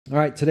All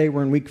right, today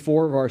we're in week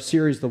 4 of our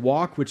series, The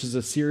Walk, which is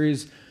a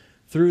series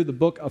through the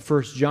book of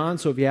 1 John.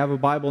 So if you have a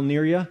Bible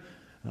near you,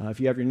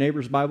 if you have your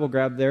neighbor's Bible,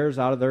 grab theirs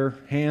out of their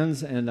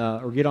hands and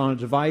or get on a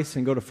device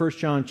and go to 1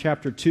 John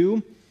chapter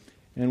 2,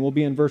 and we'll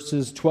be in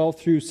verses 12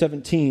 through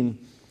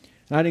 17.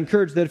 And I'd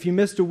encourage that if you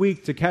missed a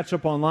week to catch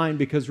up online,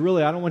 because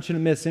really I don't want you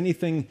to miss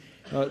anything.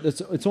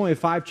 It's only a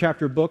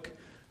 5-chapter book,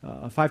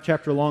 a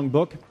 5-chapter long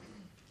book.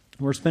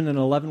 We're spending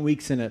 11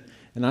 weeks in it,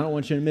 and I don't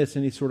want you to miss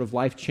any sort of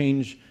life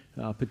change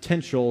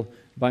potential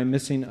by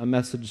missing a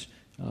message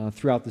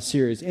throughout the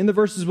series. In the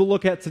verses we'll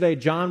look at today,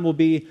 John will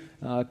be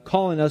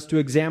calling us to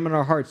examine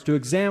our hearts, to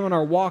examine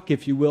our walk,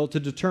 if you will, to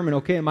determine,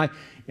 okay, am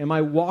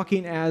I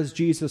walking as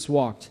Jesus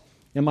walked?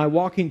 Am I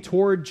walking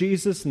toward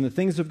Jesus and the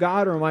things of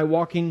God, or am I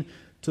walking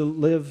to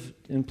live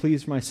and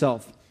please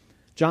myself?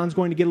 John's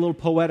going to get a little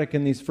poetic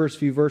in these first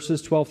few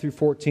verses, 12 through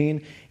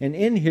 14, and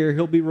in here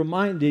he'll be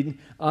reminding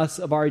us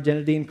of our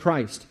identity in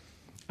Christ.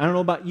 I don't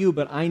know about you,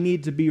 but I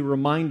need to be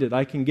reminded.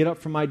 I can get up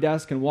from my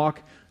desk and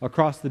walk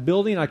across the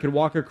building. I could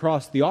walk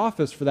across the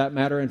office, for that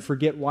matter, and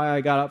forget why I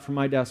got up from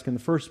my desk in the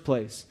first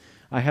place.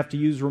 I have to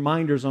use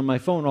reminders on my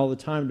phone all the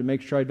time to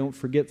make sure I don't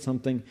forget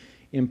something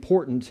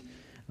important.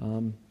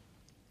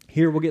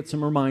 Here we'll get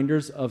some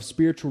reminders of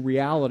spiritual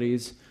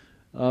realities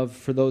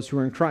for those who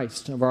are in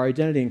Christ, of our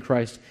identity in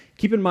Christ.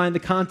 Keep in mind the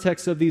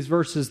context of these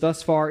verses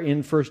thus far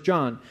in 1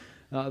 John.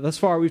 Thus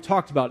far we've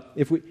talked about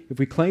if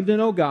we claim to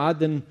know God,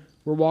 then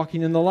we're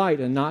walking in the light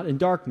and not in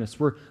darkness.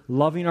 We're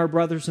loving our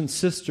brothers and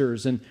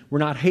sisters, and we're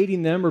not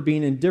hating them or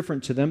being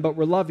indifferent to them, but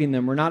we're loving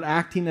them. We're not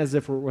acting as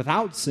if we're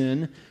without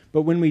sin,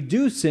 but when we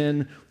do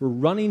sin, we're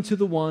running to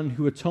the one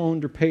who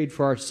atoned or paid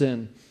for our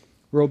sin.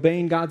 We're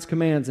obeying God's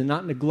commands and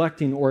not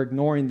neglecting or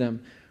ignoring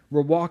them.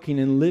 We're walking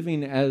and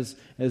living as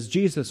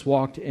Jesus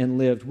walked and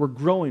lived. We're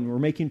growing. We're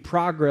making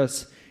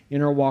progress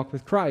in our walk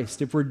with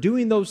Christ. If we're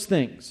doing those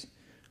things,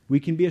 we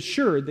can be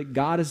assured that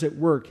God is at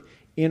work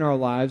in our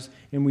lives,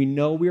 and we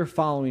know we are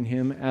following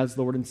Him as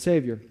Lord and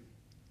Savior.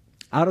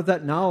 Out of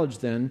that knowledge,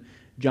 then,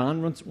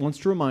 John wants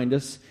to remind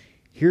us,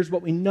 here's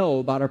what we know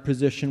about our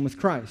position with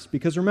Christ.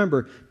 Because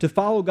remember, to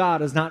follow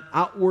God is not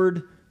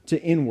outward to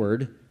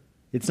inward.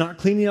 It's not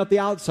cleaning up the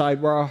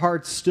outside where our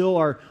hearts still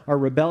are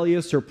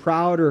rebellious or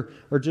proud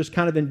or just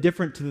kind of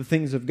indifferent to the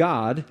things of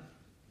God.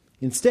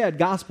 Instead,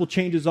 gospel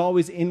change is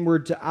always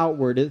inward to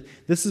outward.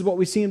 This is what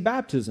we see in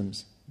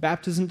baptisms.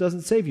 Baptism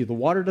doesn't save you. The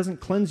water doesn't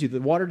cleanse you. The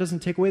water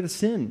doesn't take away the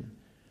sin.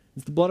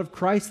 It's the blood of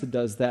Christ that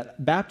does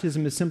that.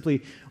 Baptism is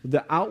simply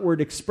the outward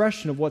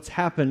expression of what's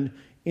happened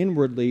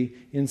inwardly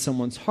in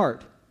someone's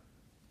heart.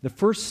 The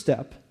first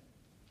step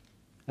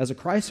as a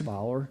Christ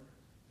follower,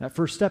 that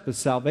first step is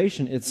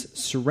salvation.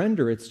 It's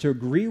surrender. It's to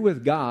agree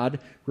with God,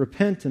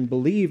 repent, and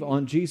believe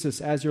on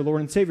Jesus as your Lord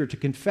and Savior, to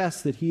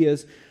confess that He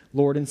is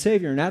Lord and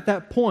Savior. And at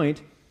that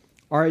point,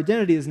 our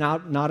identity is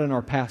not in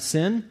our past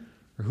sin,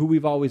 or who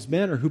we've always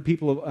been, or who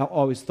people have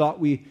always thought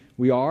we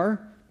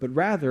are, but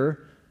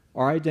rather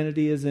our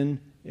identity is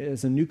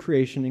a new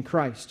creation in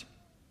Christ.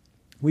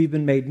 We've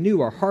been made new.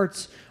 Our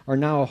hearts are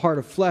now a heart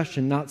of flesh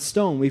and not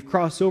stone. We've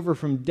crossed over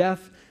from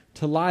death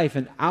to life,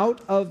 and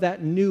out of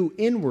that new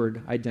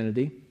inward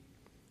identity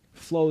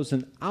flows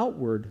an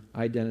outward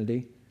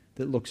identity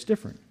that looks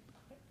different.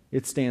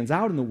 It stands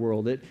out in the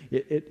world.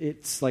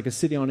 It's like a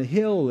city on a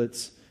hill.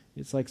 It's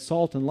like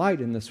salt and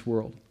light in this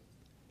world.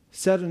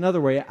 Said another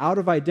way, out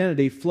of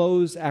identity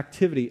flows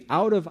activity.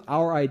 Out of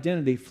our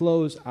identity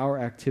flows our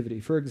activity.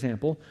 For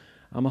example,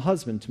 I'm a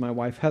husband to my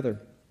wife, Heather.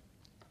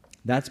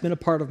 That's been a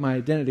part of my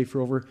identity for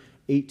over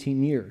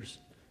 18 years.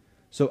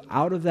 So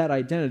out of that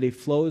identity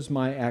flows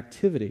my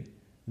activity.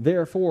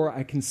 Therefore,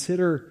 I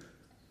consider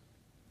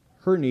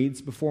her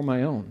needs before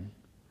my own.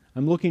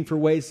 I'm looking for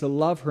ways to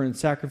love her in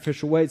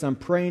sacrificial ways. I'm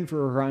praying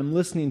for her. I'm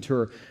listening to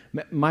her.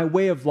 My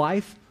way of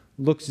life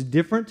looks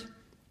different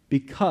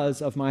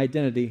because of my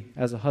identity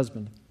as a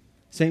husband.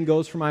 Same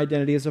goes for my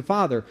identity as a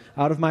father.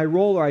 Out of my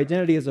role or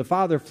identity as a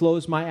father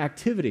flows my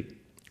activity,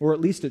 or at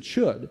least it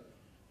should.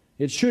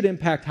 It should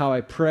impact how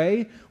I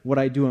pray, what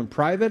I do in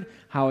private,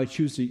 how I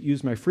choose to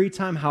use my free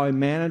time, how I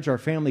manage our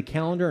family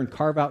calendar and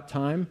carve out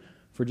time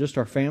for just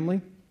our family.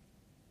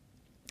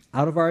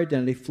 Out of our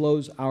identity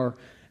flows our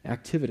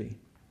activity.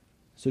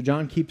 So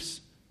John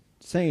keeps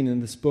saying in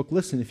this book,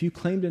 listen, if you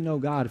claim to know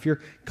God, if you're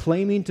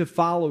claiming to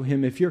follow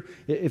Him,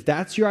 if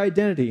that's your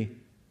identity,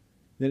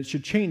 then it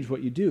should change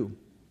what you do.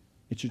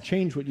 It should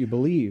change what you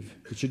believe.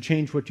 It should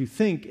change what you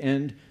think.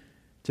 And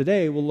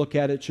today we'll look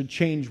at it should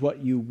change what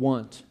you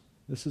want.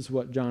 This is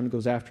what John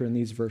goes after in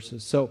these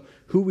verses. So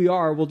who we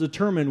are will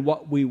determine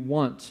what we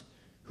want.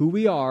 Who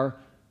we are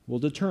will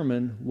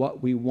determine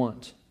what we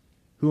want.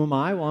 Who am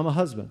I? Well, I'm a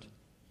husband.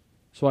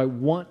 So I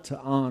want to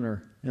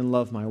honor and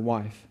love my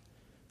wife.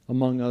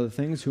 Among other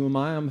things, who am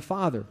I? I'm a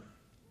father.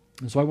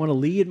 And so I want to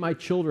lead my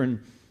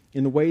children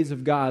in the ways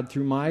of God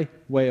through my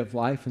way of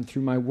life and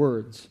through my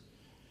words.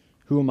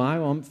 Who am I?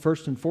 Well, I'm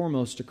first and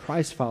foremost a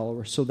Christ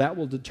follower, so that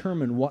will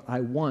determine what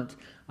I want.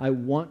 I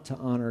want to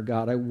honor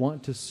God. I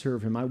want to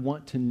serve Him. I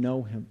want to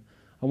know Him.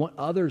 I want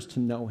others to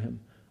know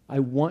Him. I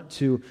want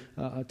to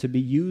be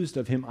used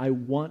of Him. I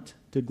want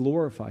to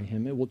glorify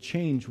him. It will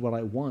change what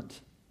I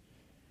want.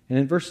 And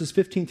in verses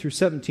 15 through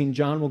 17,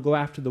 John will go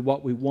after the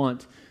what we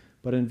want.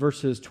 But in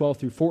verses 12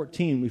 through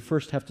 14, we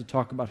first have to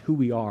talk about who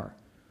we are,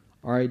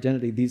 our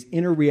identity, these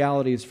inner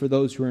realities for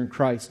those who are in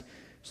Christ.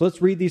 So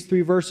let's read these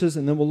 3 verses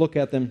and then we'll look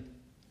at them.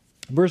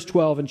 Verse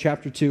 12 in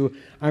chapter 2,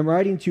 I'm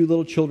writing to you,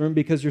 little children,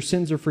 because your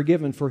sins are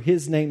forgiven for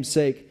his name's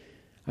sake.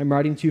 I'm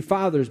writing to you,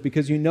 fathers,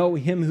 because you know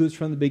him who is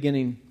from the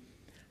beginning.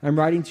 I'm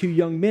writing to you,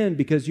 young men,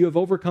 because you have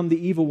overcome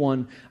the evil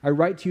one. I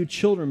write to you,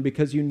 children,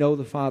 because you know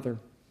the Father.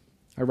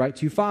 I write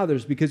to you,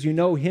 fathers, because you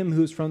know him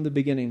who is from the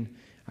beginning.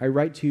 I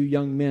write to you,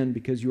 young men,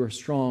 because you are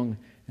strong,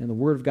 and the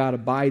word of God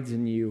abides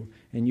in you,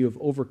 and you have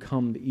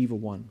overcome the evil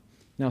one.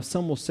 Now,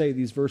 some will say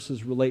these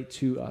verses relate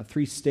to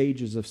 3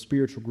 stages of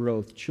spiritual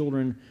growth: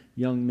 children,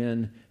 young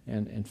men,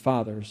 and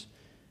fathers.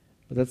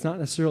 But that's not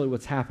necessarily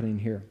what's happening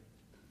here.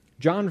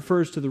 John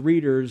refers to the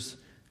readers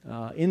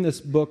in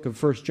this book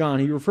of 1 John.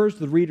 He refers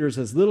to the readers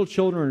as little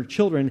children or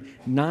children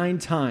 9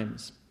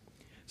 times.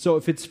 So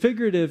if it's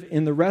figurative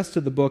in the rest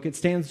of the book, it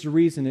stands to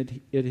reason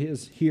it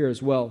is here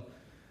as well.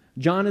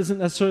 John isn't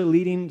necessarily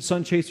leading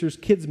Sun Chasers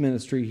kids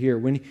ministry here.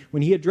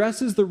 When he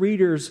addresses the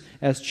readers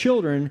as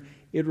children,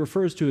 it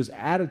refers to his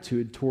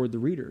attitude toward the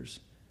readers.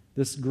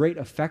 This great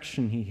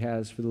affection he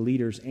has for the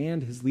leaders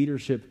and his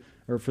leadership,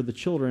 or for the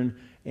children,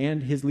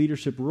 and his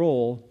leadership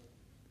role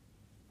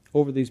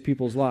over these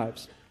people's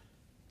lives.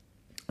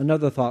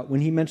 Another thought,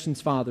 when he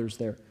mentions fathers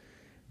there,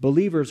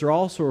 believers are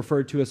also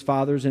referred to as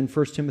fathers in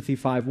 1 Timothy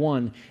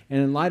 5:1.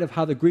 And in light of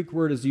how the Greek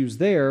word is used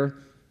there,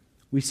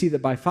 we see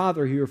that by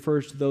father he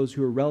refers to those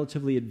who are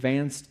relatively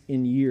advanced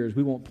in years.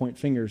 We won't point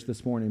fingers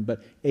this morning,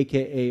 but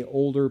aka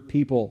older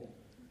people.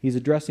 He's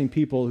addressing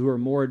people who are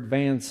more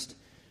advanced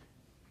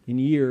in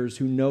years,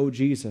 who know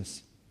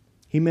Jesus.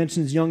 He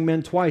mentions young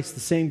men twice.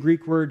 The same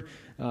Greek word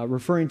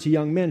referring to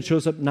young men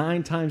shows up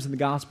 9 times in the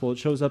gospel. It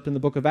shows up in the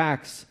book of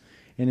Acts.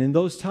 And in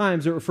those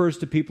times, it refers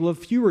to people of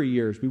fewer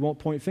years. We won't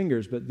point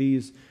fingers, but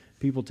these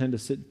people tend to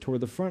sit toward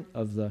the front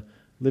of the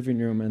living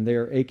room, and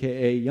they're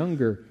aka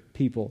younger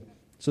people.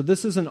 So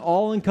this is an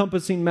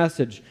all-encompassing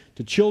message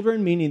to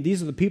children, meaning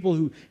these are the people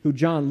who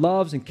John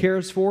loves and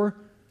cares for,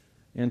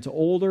 and to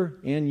older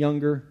and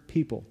younger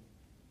people.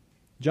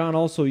 John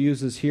also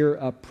uses here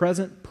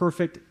present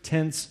perfect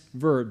tense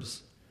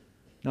verbs.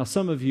 Now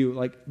some of you,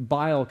 like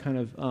bile kind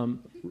of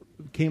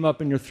came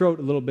up in your throat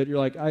a little bit. You're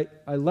like,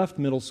 I left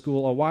middle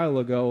school a while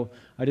ago.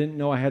 I didn't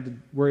know I had to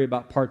worry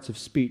about parts of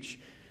speech.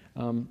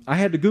 I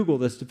had to Google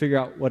this to figure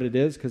out what it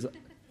is, because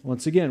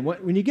once again,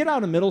 when you get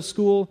out of middle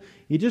school,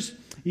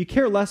 you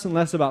care less and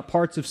less about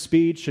parts of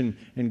speech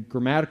and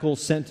grammatical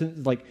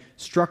sentence, like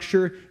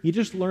structure. You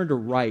just learn to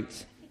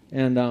write.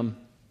 And so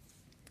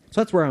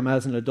that's where I'm at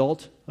as an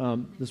adult.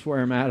 This is where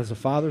I'm at as a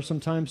father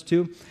sometimes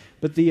too.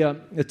 But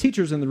the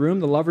teachers in the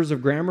room, the lovers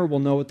of grammar, will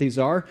know what these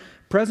are.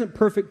 Present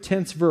perfect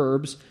tense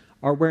verbs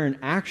are where an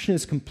action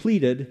is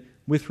completed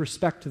with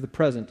respect to the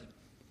present.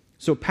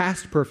 So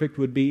past perfect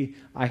would be,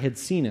 I had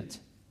seen it.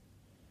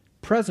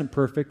 Present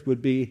perfect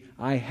would be,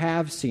 I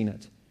have seen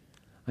it.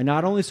 I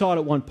not only saw it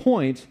at one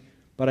point,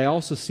 but I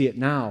also see it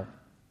now.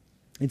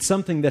 It's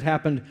something that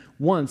happened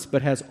once,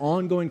 but has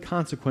ongoing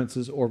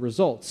consequences or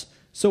results.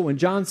 So when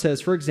John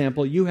says, for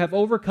example, you have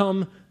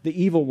overcome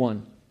the evil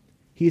one,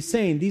 he's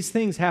saying these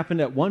things happened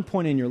at one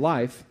point in your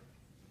life,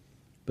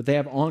 but they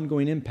have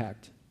ongoing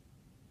impact.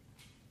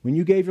 When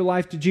you gave your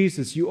life to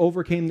Jesus, you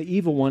overcame the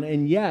evil one,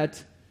 and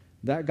yet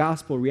that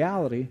gospel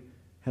reality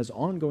has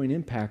ongoing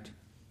impact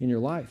in your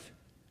life.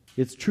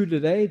 It's true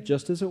today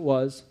just as it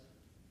was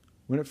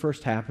when it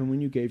first happened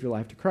when you gave your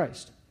life to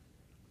Christ.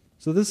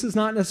 So this is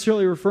not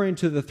necessarily referring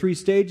to the 3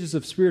 stages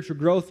of spiritual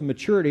growth and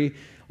maturity,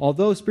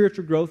 although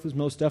spiritual growth is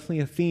most definitely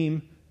a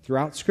theme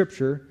throughout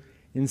Scripture.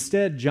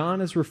 Instead, John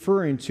is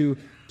referring to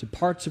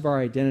parts of our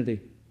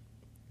identity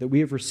that we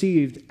have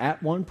received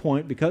at one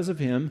point because of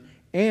him,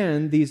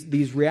 and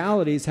these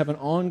realities have an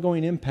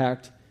ongoing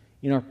impact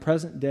in our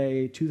present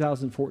day,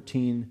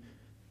 2014,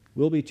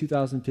 will be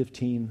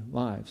 2015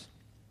 lives.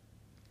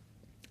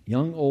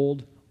 Young,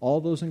 old,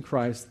 all those in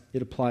Christ,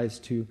 it applies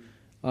to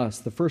us.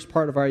 The first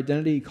part of our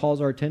identity he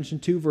calls our attention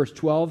to, verse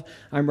 12,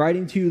 I'm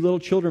writing to you, little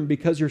children,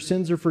 because your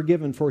sins are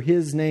forgiven for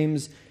his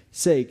name's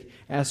sake.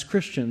 As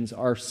Christians,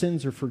 our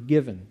sins are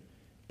forgiven,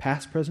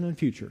 past, present, and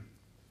future.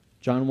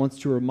 John wants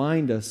to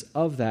remind us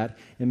of that,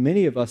 and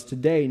many of us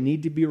today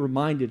need to be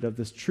reminded of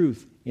this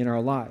truth in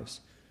our lives.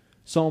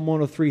 Psalm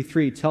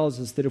 103:3 tells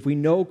us that if we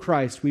know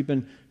Christ, we've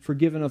been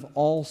forgiven of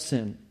all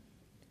sin.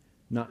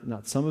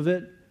 Not some of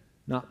it,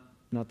 not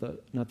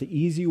the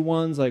easy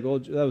ones, like, oh,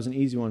 that was an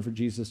easy one for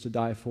Jesus to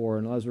die for,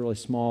 and that was really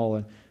small.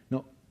 And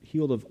no,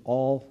 healed of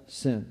all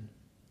sin.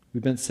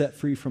 We've been set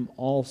free from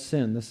all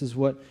sin. This is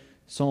what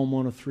Psalm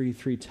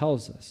 103:3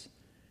 tells us.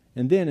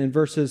 And then in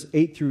verses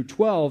 8 through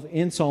 12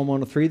 in Psalm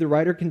 103, the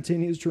writer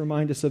continues to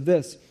remind us of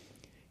this.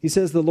 He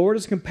says, the Lord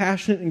is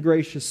compassionate and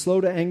gracious,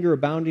 slow to anger,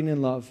 abounding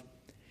in love.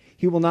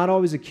 He will not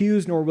always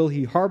accuse, nor will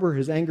he harbor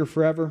his anger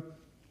forever.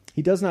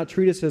 He does not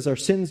treat us as our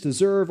sins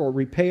deserve or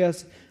repay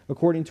us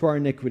according to our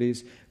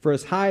iniquities. For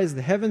as high as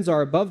the heavens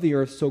are above the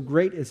earth, so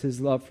great is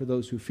his love for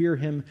those who fear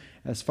him.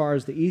 As far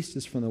as the east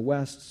is from the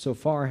west, so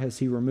far has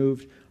he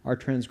removed our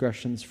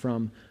transgressions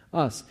from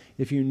us.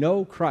 If you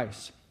know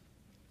Christ,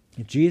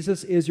 if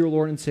Jesus is your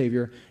Lord and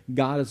Savior,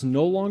 God is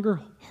no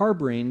longer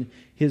harboring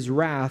his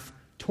wrath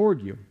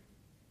toward you.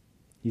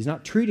 He's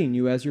not treating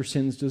you as your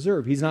sins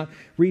deserve. He's not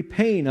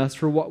repaying us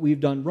for what we've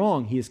done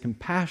wrong. He is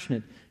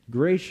compassionate,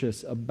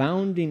 gracious,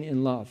 abounding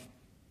in love.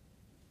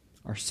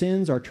 Our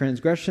sins, our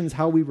transgressions,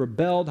 how we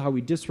rebelled, how we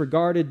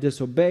disregarded,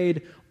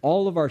 disobeyed,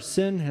 all of our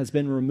sin has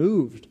been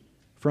removed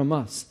from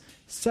us,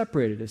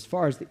 separated as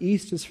far as the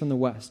east is from the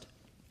west.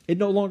 It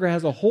no longer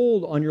has a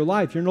hold on your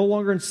life. You're no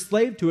longer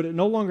enslaved to it. It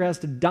no longer has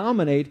to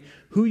dominate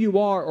who you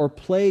are or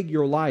plague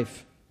your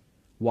life.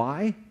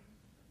 Why?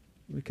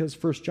 Because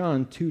 1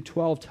 John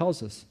 2:12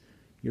 tells us,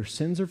 your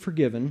sins are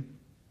forgiven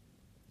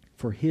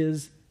for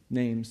his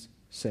name's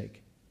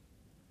sake.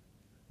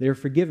 They are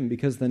forgiven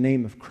because of the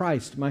name of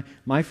Christ.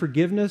 My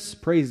forgiveness,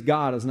 praise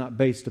God, is not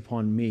based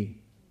upon me.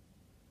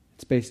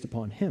 It's based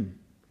upon him.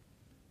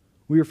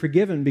 We are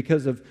forgiven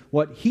because of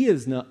what he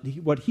has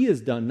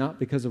done, not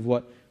because of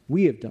what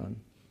we have done.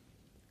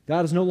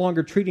 God is no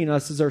longer treating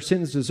us as our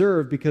sins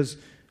deserve because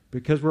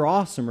we're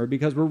awesome or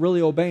because we're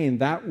really obeying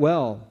that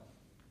well,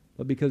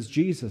 but because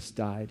Jesus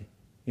died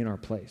in our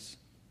place.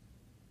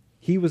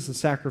 He was the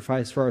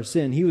sacrifice for our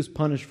sin. He was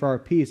punished for our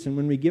peace. And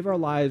when we give our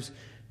lives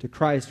to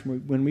Christ,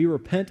 when we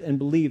repent and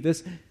believe,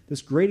 this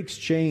great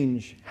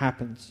exchange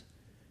happens.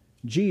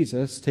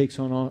 Jesus takes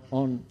on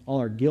all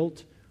our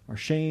guilt, our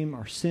shame,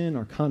 our sin,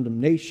 our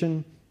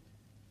condemnation.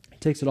 He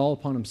takes it all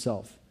upon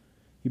himself.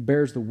 He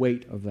bears the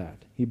weight of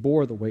that. He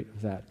bore the weight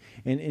of that.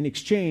 And in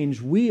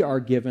exchange, we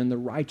are given the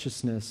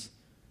righteousness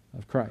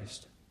of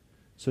Christ.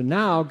 So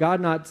now,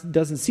 God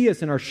doesn't see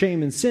us in our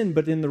shame and sin,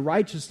 but in the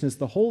righteousness,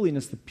 the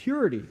holiness, the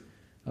purity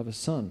of a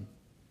son.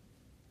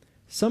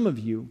 Some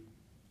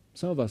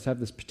of us have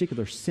this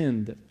particular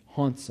sin that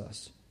haunts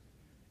us.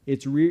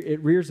 It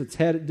rears its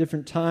head at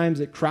different times.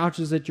 It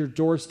crouches at your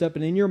doorstep.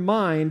 And in your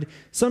mind,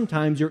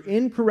 sometimes you're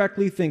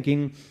incorrectly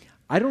thinking,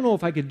 I don't know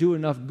if I could do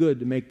enough good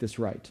to make this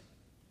right.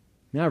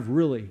 I mean, I've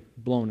really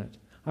blown it.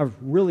 I've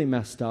really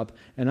messed up.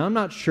 And I'm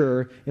not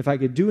sure if I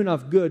could do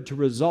enough good to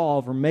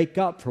resolve or make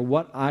up for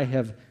what I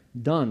have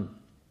done.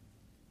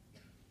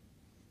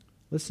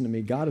 Listen to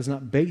me. God is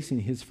not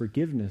basing his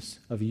forgiveness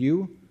of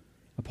you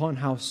upon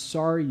how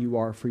sorry you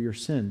are for your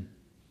sin.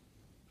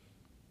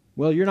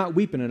 Well, you're not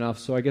weeping enough,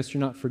 so I guess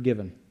you're not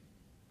forgiven.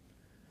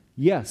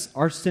 Yes,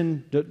 our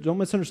sin, don't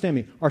misunderstand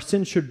me, our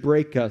sin should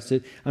break us.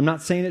 I'm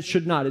not saying it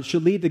should not. It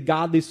should lead to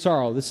godly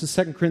sorrow. This is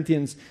 2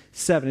 Corinthians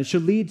 7. It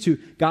should lead to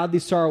godly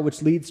sorrow,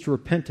 which leads to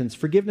repentance.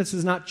 Forgiveness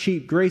is not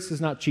cheap. Grace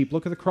is not cheap.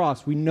 Look at the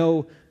cross. We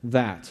know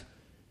that.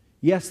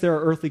 Yes, there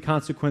are earthly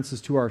consequences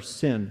to our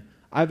sin.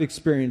 I've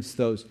experienced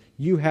those.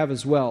 You have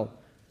as well.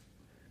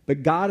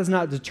 But God is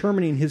not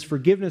determining his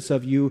forgiveness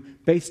of you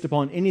based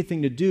upon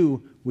anything to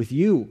do with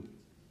you.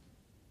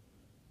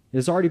 It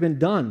has already been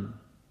done.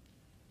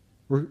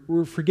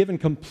 We're forgiven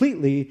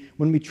completely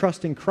when we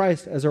trust in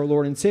Christ as our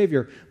Lord and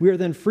Savior. We are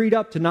then freed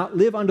up to not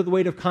live under the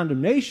weight of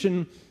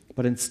condemnation,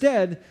 but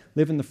instead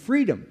live in the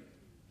freedom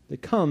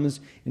that comes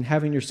in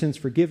having your sins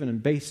forgiven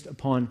and based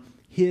upon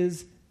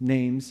his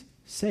name's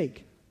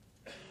sake.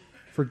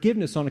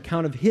 Forgiveness on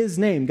account of his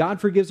name.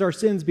 God forgives our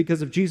sins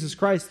because of Jesus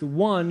Christ, the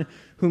one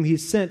whom he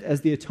sent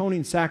as the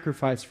atoning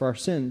sacrifice for our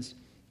sins.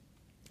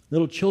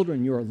 Little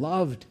children, you are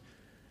loved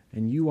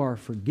and you are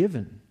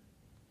forgiven.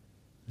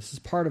 This is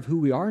part of who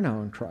we are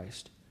now in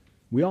Christ.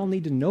 We all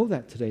need to know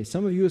that today.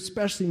 Some of you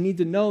especially need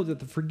to know that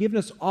the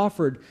forgiveness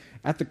offered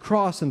at the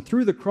cross and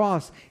through the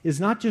cross is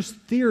not just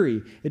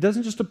theory. It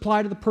doesn't just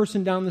apply to the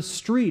person down the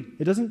street.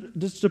 It doesn't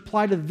just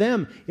apply to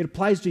them. It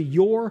applies to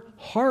your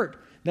heart.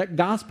 That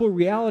gospel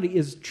reality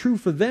is true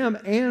for them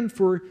and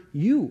for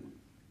you.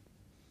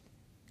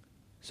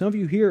 Some of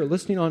you here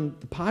listening on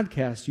the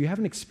podcast, you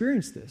haven't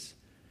experienced this.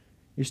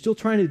 You're still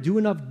trying to do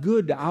enough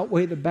good to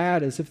outweigh the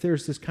bad, as if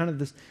there's this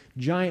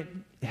giant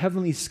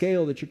heavenly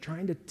scale that you're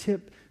trying to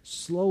tip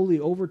slowly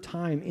over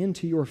time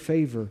into your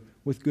favor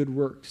with good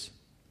works.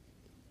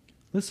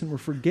 Listen, we're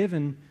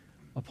forgiven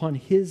upon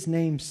his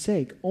name's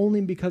sake,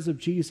 only because of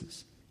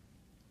Jesus.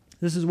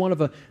 This is one of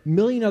a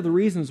million other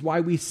reasons why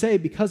we say,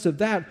 because of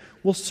that,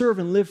 we'll serve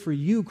and live for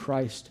you,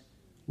 Christ,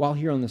 while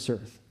here on this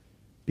earth.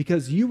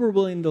 Because you were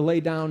willing to lay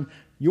down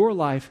your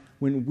life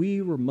when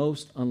we were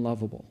most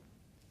unlovable.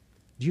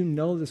 Do you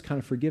know this kind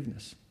of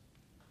forgiveness?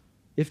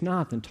 If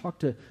not, then talk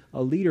to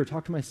a leader,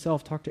 talk to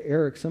myself, talk to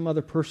Eric, some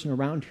other person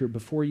around here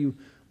before you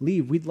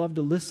leave. We'd love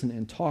to listen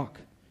and talk.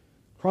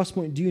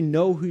 Crosspoint, do you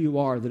know who you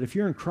are? That if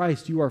you're in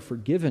Christ, you are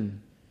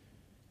forgiven.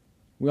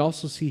 We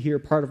also see here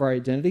part of our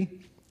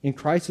identity in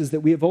Christ is that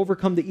we have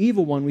overcome the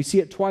evil one. We see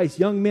it twice.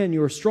 Young men,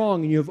 you are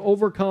strong and you have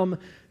overcome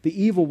the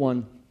evil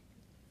one.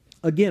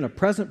 Again, a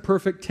present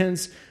perfect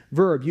tense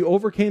verb. You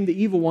overcame the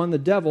evil one, the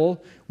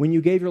devil, when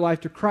you gave your life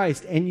to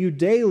Christ, and you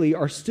daily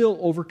are still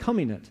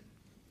overcoming it.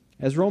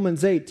 As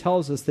Romans 8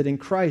 tells us that in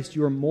Christ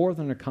you are more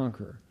than a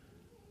conqueror.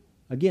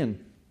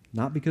 Again,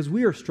 not because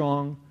we are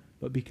strong,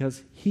 but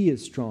because He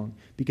is strong.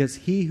 Because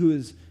He who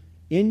is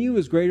in you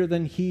is greater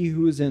than he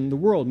who is in the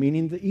world,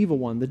 meaning the evil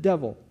one, the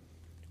devil.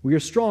 We are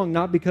strong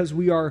not because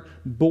we are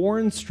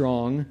born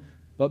strong,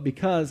 but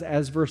because,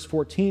 as verse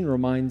 14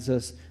 reminds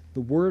us,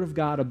 the Word of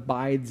God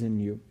abides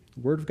in you.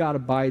 The Word of God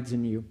abides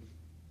in you.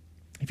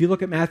 If you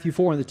look at Matthew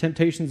 4 and the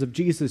temptations of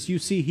Jesus, you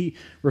see He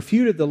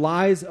refuted the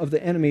lies of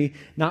the enemy,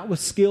 not with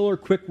skill or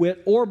quick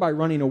wit or by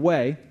running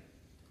away,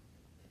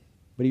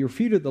 but He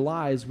refuted the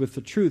lies with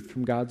the truth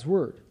from God's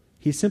Word.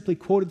 He simply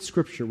quoted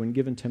Scripture when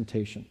given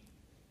temptation.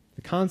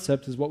 The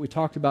concept is what we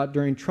talked about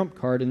during Trump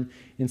Card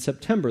in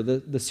September,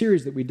 the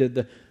series that we did,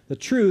 the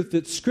truth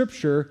that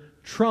Scripture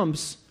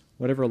trumps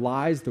whatever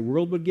lies the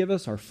world would give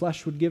us, our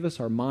flesh would give us,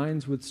 our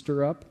minds would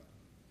stir up.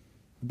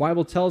 The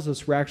Bible tells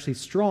us we're actually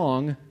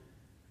strong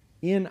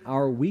in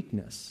our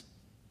weakness,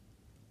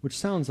 which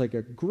sounds like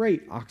a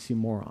great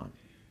oxymoron.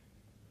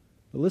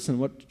 But listen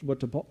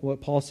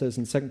what Paul says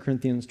in 2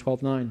 Corinthians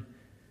 12:9.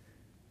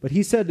 But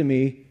he said to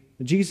me,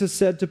 Jesus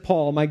said to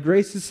Paul, "My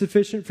grace is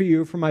sufficient for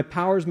you, for my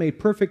power is made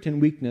perfect in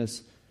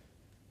weakness.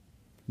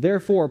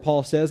 Therefore,"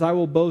 Paul says, "I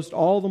will boast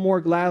all the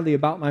more gladly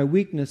about my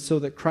weakness so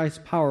that Christ's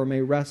power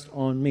may rest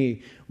on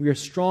me." We are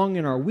strong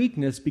in our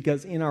weakness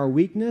because in our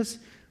weakness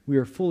we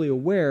are fully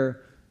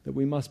aware that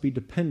we must be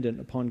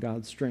dependent upon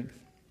God's strength.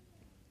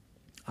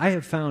 I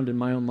have found in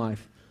my own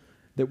life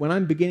that when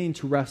I'm beginning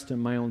to rest in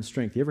my own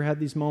strength, you ever had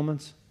these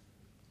moments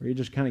where you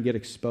just kind of get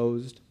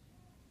exposed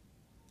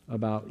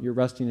about you're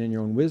resting in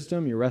your own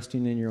wisdom, you're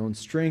resting in your own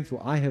strength?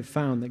 Well, I have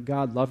found that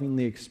God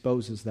lovingly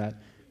exposes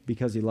that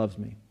because He loves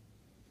me.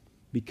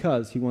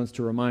 Because He wants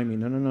to remind me,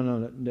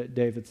 no,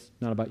 Dave, it's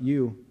not about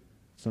you.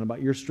 It's not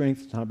about your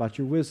strength. It's not about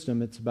your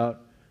wisdom. It's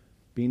about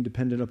being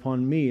dependent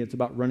upon me. It's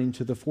about running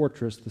to the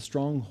fortress, the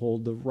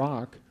stronghold, the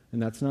rock,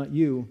 and that's not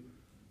you.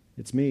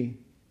 It's me.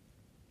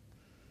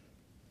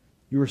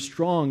 You are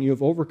strong. You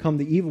have overcome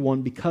the evil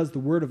one because the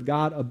Word of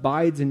God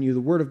abides in you.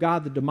 The Word of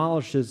God that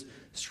demolishes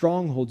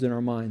strongholds in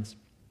our minds.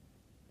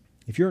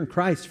 If you're in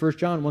Christ, 1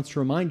 John wants to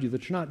remind you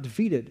that you're not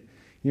defeated.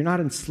 You're not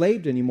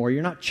enslaved anymore.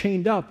 You're not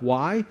chained up.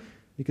 Why?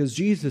 Because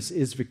Jesus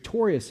is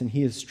victorious and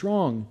He is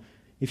strong.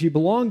 If you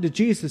belong to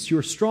Jesus, you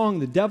are strong.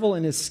 The devil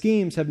and his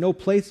schemes have no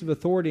place of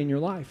authority in your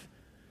life.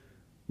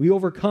 We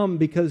overcome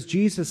because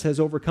Jesus has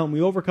overcome.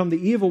 We overcome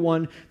the evil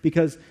one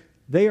because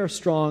they are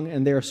strong,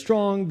 and they are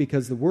strong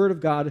because the Word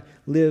of God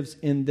lives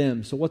in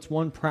them. So what's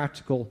one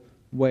practical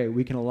way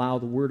we can allow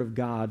the Word of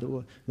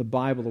God, the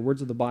Bible, the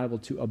words of the Bible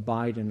to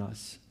abide in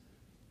us?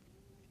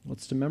 Well,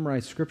 it's to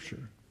memorize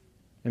Scripture.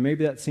 And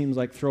maybe that seems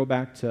like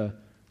throwback to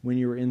when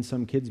you were in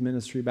some kids'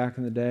 ministry back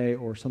in the day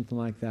or something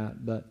like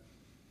that, but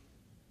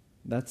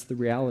that's the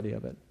reality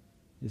of it,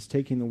 is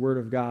taking the Word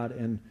of God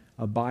and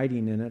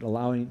abiding in it,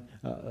 allowing,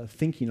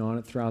 thinking on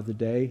it throughout the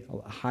day,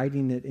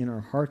 hiding it in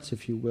our hearts,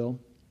 if you will.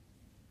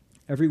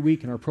 Every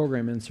week in our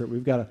program insert,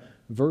 we've got a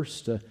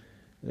verse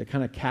that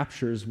kind of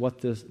captures what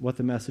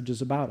the message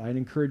is about. I'd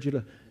encourage you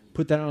to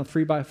put that on a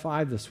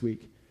 3x5 this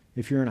week.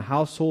 If you're in a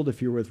household,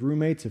 if you're with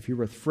roommates, if you're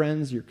with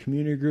friends, your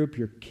community group,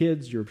 your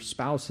kids, your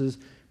spouses,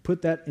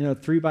 put that in a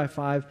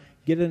 3x5,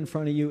 get it in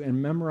front of you,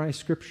 and memorize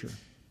Scripture.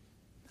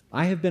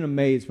 I have been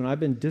amazed when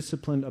I've been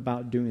disciplined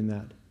about doing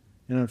that.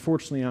 And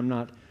unfortunately, I'm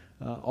not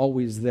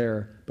always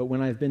there. But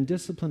when I've been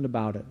disciplined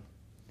about it,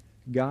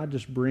 God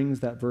just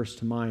brings that verse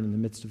to mind in the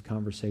midst of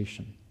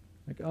conversation.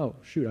 Like, oh,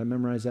 shoot, I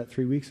memorized that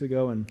 3 weeks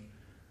ago, and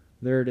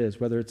there it is.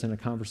 Whether it's in a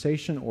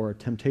conversation or a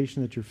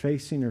temptation that you're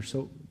facing or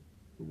so,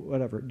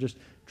 whatever. Just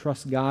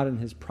trust God and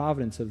His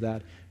providence of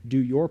that. Do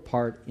your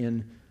part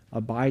in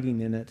abiding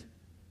in it,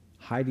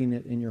 hiding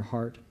it in your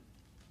heart.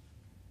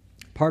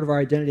 Part of our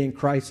identity in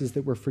Christ is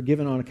that we're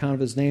forgiven on account of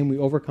His name. We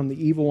overcome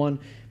the evil one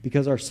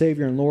because our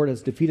Savior and Lord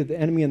has defeated the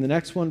enemy. And the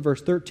next one,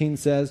 verse 13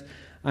 says,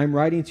 I'm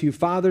writing to you,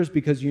 fathers,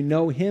 because you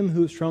know Him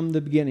who is from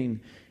the beginning.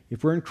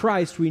 If we're in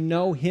Christ, we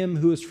know Him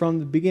who is from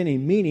the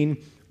beginning,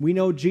 meaning we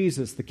know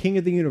Jesus, the King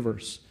of the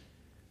universe.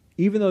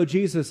 Even though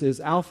Jesus is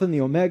Alpha and the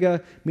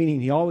Omega,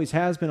 meaning He always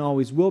has been,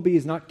 always will be,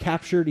 He's not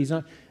captured, He's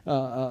not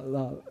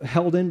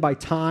held in by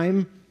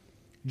time.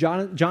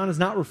 John is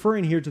not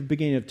referring here to the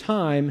beginning of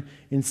time.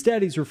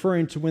 Instead, he's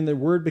referring to when the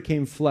Word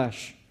became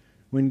flesh,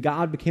 when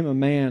God became a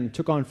man,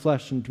 took on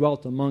flesh and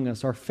dwelt among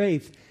us. Our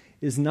faith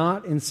is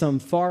not in some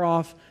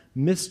far-off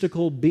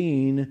mystical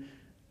being,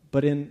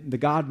 but in the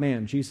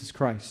God-man, Jesus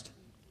Christ,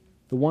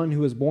 the one who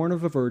was born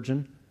of a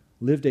virgin,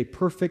 lived a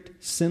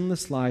perfect,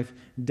 sinless life,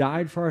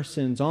 died for our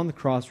sins on the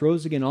cross,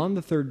 rose again on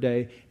the third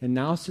day, and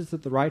now sits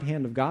at the right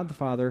hand of God the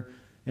Father,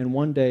 and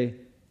one day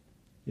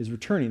is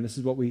returning. This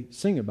is what we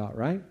sing about,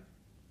 right?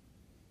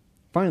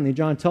 Finally,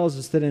 John tells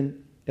us that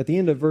at the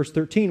end of verse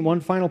 13, one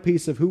final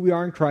piece of who we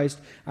are in Christ,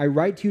 I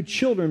write to you,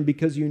 children,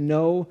 because you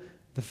know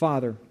the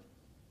Father.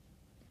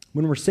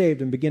 When we're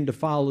saved and begin to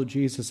follow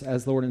Jesus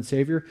as Lord and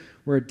Savior,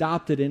 we're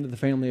adopted into the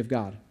family of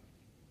God.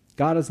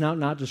 God is now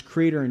not just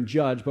creator and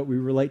judge, but we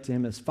relate to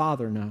Him as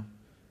Father now.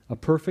 A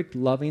perfect,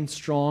 loving,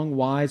 strong,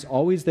 wise,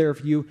 always there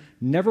for you,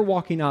 never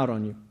walking out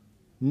on you,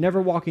 never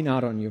walking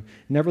out on you,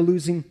 never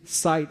losing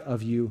sight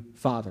of you,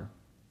 Father.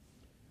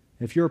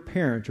 If you're a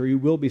parent, or you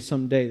will be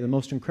someday, the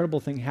most incredible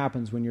thing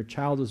happens when your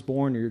child is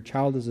born or your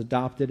child is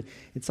adopted.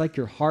 It's like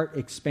your heart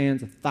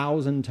expands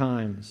 1,000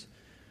 times.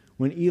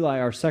 When Eli,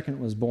 our second,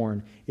 was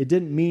born, it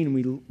didn't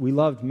mean we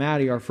loved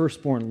Maddie, our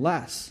firstborn,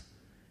 less.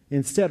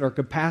 Instead, our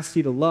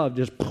capacity to love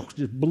just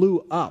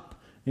blew up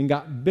and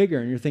got bigger.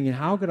 And you're thinking,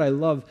 how could I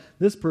love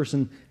this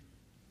person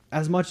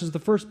as much as the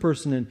first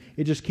person? And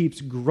it just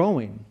keeps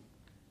growing.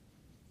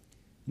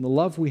 And the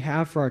love we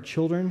have for our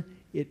children,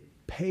 it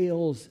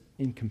pales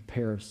in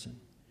comparison.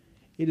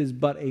 It is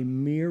but a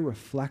mere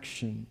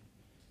reflection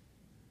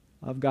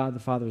of God the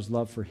Father's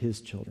love for His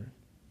children.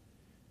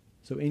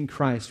 So in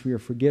Christ, we are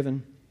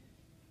forgiven.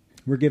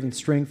 We're given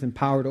strength and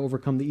power to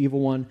overcome the evil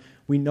one.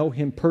 We know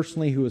Him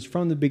personally, who is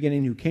from the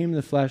beginning, who came in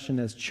the flesh, and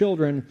as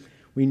children,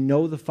 we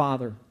know the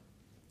Father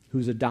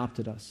who's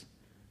adopted us,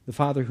 the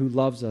Father who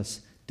loves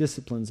us,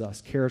 disciplines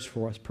us, cares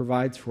for us,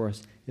 provides for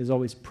us, is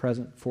always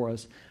present for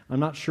us. I'm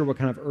not sure what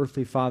kind of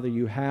earthly father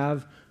you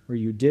have or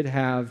you did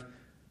have,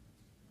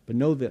 but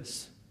know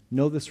this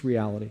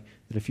reality,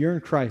 that if you're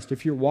in Christ,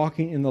 if you're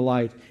walking in the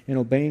light and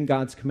obeying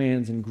God's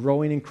commands and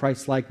growing in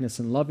Christ's likeness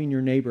and loving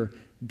your neighbor,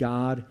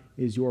 God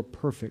is your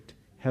perfect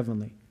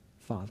heavenly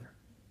Father.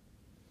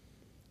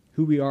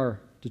 Who we are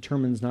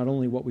determines not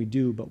only what we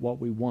do, but what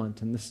we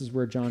want. And this is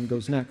where John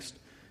goes next.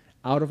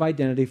 Out of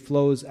identity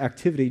flows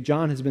activity.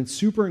 John has been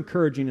super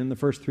encouraging in the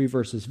first 3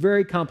 verses,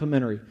 very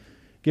complimentary,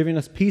 giving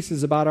us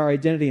pieces about our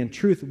identity and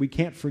truth that we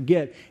can't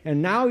forget.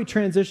 And now he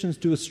transitions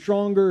to a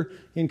stronger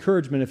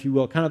encouragement, if you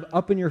will, kind of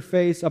up in your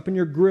face, up in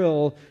your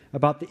grill,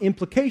 about the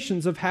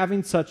implications of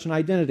having such an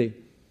identity.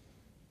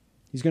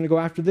 He's going to go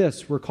after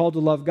this. We're called to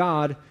love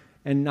God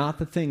and not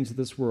the things of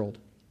this world.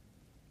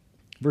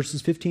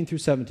 Verses 15 through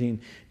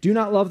 17. Do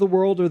not love the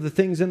world or the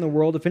things in the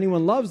world. If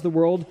anyone loves the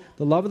world,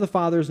 the love of the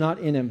Father is not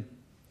in him.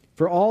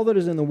 For all that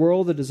is in the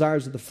world, the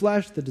desires of the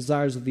flesh, the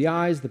desires of the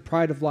eyes, the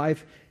pride of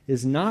life,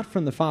 is not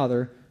from the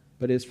Father,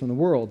 but is from the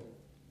world.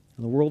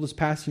 And the world is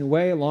passing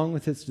away along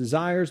with its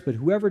desires, but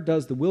whoever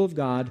does the will of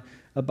God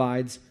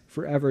abides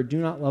forever. Do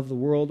not love the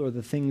world or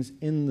the things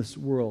in this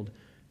world.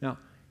 Now,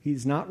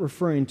 he's not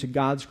referring to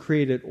God's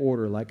created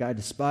order, like I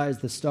despise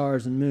the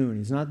stars and moon.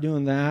 He's not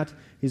doing that.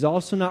 He's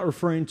also not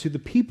referring to the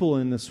people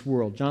in this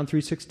world. John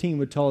 3:16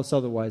 would tell us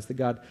otherwise, that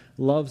God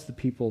loves the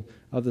people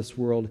of this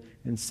world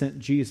and sent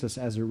Jesus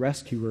as a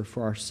rescuer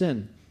for our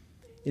sin.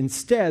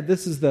 Instead,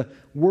 this is the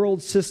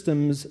world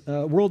system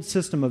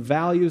of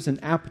values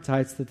and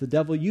appetites that the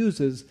devil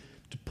uses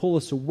to pull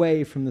us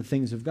away from the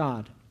things of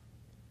God.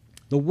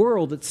 The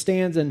world, it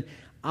stands in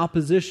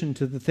opposition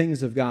to the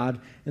things of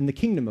God and the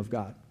kingdom of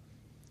God.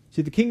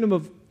 See, the kingdom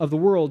of the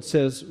world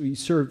says, you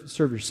serve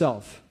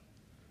yourself.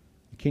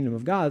 The kingdom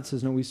of God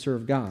says, no, we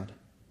serve God.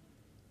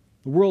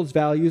 The world's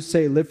values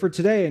say, live for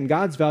today, and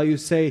God's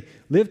values say,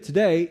 live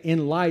today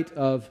in light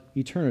of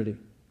eternity.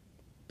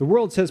 The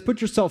world says,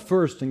 put yourself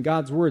first, and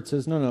God's word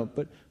says, no,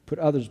 but put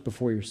others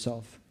before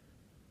yourself.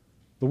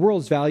 The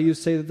world's values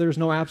say that there's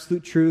no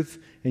absolute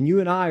truth, and you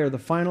and I are the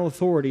final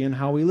authority in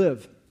how we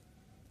live.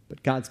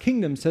 But God's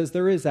kingdom says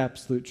there is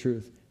absolute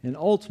truth, and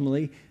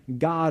ultimately,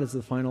 God is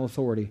the final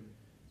authority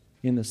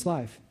in this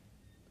life.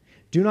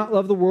 Do not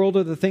love the world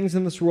or the things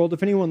in this world.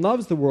 If anyone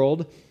loves the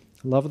world,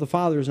 the love of the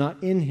Father is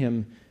not in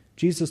him.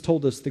 Jesus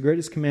told us the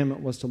greatest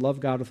commandment was to love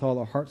God with all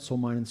our heart, soul,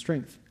 mind, and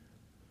strength.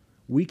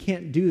 We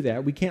can't do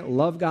that. We can't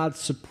love God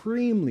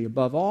supremely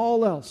above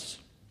all else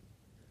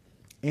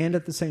and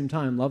at the same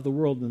time love the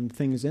world and the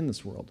things in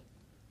this world.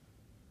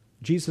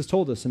 Jesus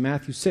told us in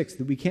Matthew 6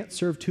 that we can't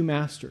serve two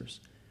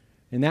masters.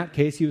 In that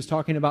case, he was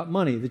talking about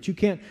money, that you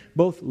can't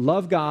both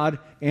love God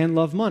and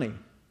love money.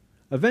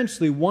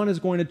 Eventually, one is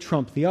going to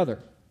trump the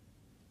other.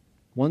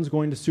 One's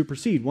going to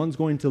supersede. One's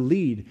going to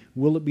lead.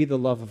 Will it be the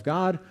love of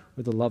God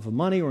or the love of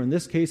money? Or in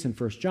this case, in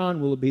 1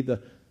 John, will it be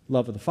the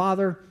love of the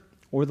Father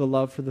or the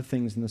love for the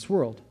things in this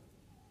world?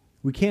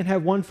 We can't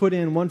have one foot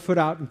in, one foot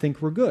out and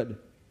think we're good.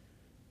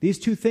 These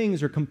two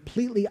things are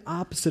completely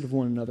opposite of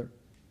one another.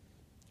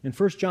 And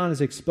 1 John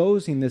is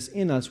exposing this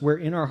in us, where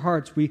in our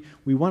hearts we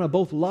want to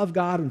both love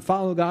God and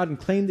follow God and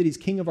claim that He's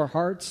King of our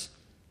hearts,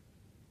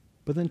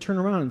 but then turn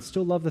around and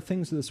still love the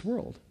things of this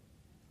world.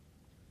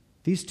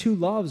 These two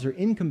loves are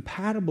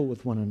incompatible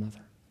with one another.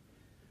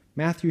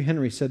 Matthew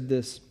Henry said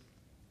this: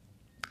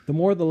 the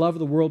more the love of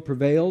the world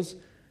prevails,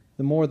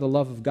 the more the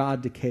love of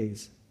God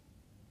decays.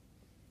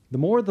 The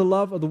more the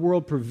love of the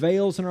world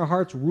prevails in our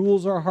hearts,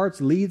 rules our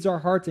hearts, leads our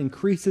hearts,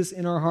 increases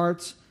in our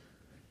hearts,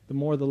 the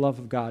more the love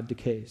of God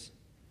decays.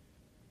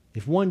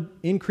 If one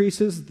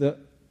increases, the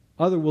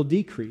other will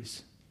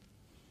decrease.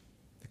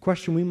 The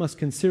question we must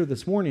consider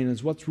this morning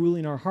is, what's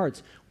ruling our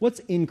hearts? What's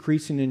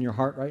increasing in your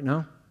heart right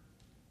now?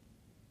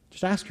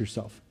 Just ask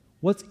yourself,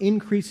 what's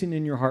increasing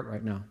in your heart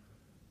right now?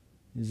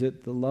 Is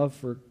it the love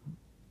for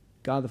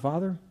God the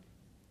Father?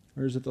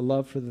 Or is it the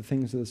love for the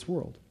things of this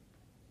world?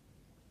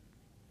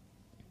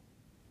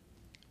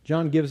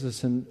 John gives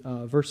us in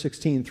verse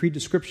 16 three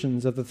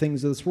descriptions of the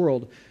things of this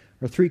world,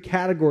 or three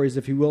categories,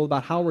 if you will,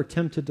 about how we're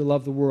tempted to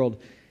love the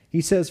world. He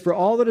says, for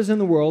all that is in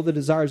the world, the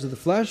desires of the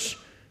flesh,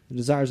 the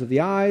desires of the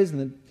eyes, and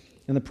the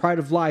And the pride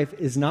of life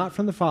is not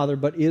from the Father,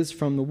 but is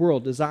from the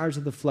world. Desires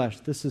of the flesh,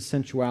 this is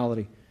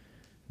sensuality.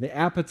 The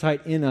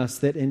appetite in us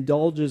that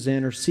indulges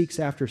in or seeks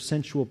after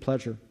sensual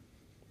pleasure.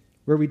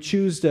 Where we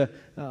choose to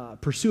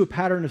pursue a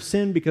pattern of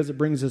sin because it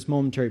brings us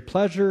momentary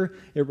pleasure,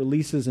 it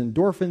releases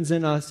endorphins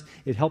in us,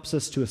 it helps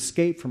us to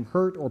escape from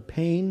hurt or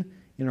pain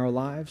in our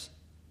lives.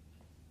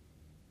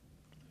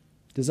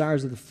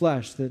 Desires of the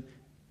flesh that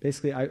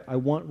basically I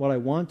want what I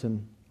want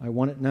and I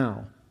want it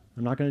now.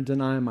 I'm not going to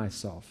deny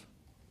myself.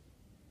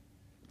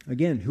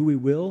 Again, who we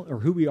will or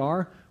who we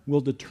are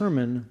will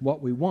determine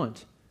what we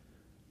want.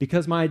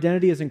 Because my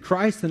identity is in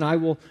Christ, then I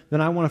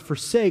want to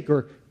forsake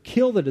or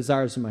kill the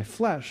desires of my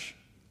flesh.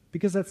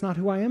 Because that's not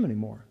who I am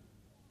anymore.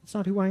 It's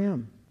not who I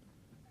am.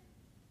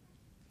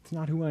 It's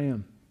not who I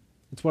am.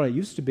 It's what I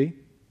used to be.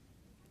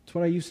 It's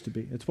what I used to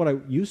be. It's what I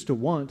used to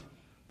want,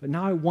 but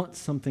now I want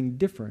something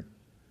different.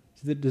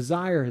 So the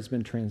desire has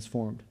been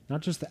transformed. Not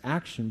just the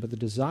action, but the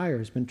desire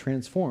has been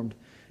transformed.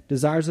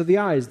 Desires of the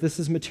eyes. This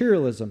is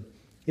materialism.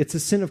 It's a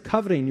sin of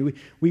coveting.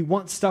 We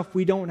want stuff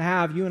we don't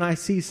have. You and I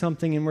see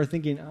something and we're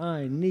thinking,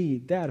 I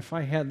need that. If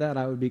I had that,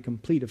 I would be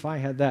complete. If I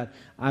had that,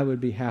 I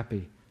would be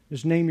happy.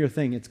 Just name your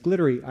thing. It's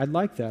glittery. I'd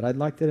like that. I'd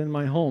like that in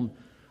my home.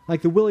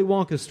 Like the Willy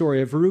Wonka story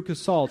of Veruca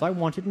Salt. I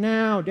want it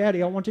now,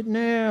 Daddy. I want it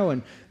now.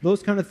 And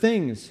those kind of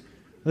things.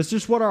 That's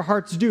just what our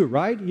hearts do,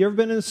 right? You ever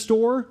been in a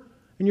store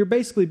and you're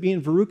basically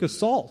being Veruca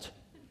Salt?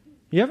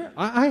 You ever?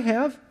 I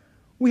have.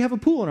 We have a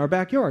pool in our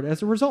backyard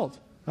as a result.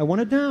 I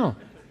want it now.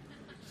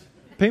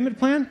 Payment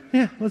plan?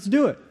 Yeah, let's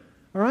do it.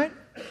 All right?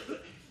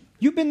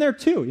 You've been there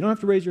too. You don't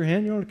have to raise your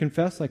hand. You don't have to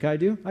confess like I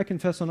do. I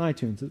confess on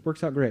iTunes. It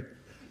works out great.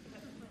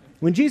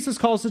 When Jesus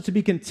calls us to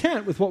be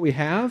content with what we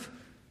have,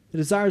 the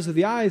desires of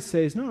the eyes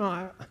says,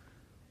 no,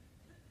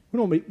 we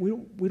don't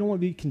want to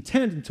be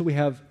content until we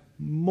have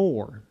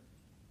more.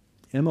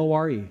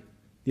 M-O-R-E,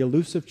 the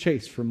elusive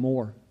chase for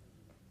more.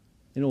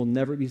 And it will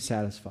never be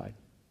satisfied.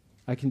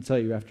 I can tell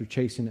you after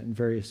chasing it in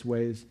various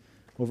ways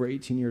over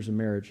 18 years of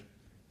marriage,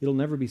 it'll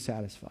never be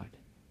satisfied.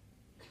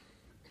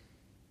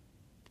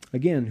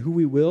 Again, who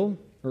we will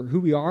or who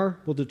we are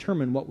will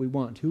determine what we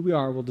want. Who we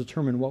are will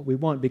determine what we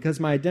want. Because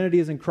my identity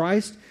is in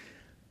Christ,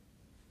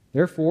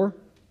 therefore,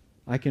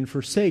 I can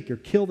forsake or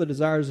kill the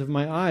desires of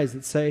my eyes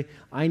that say,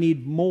 I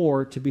need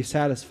more to be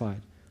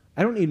satisfied.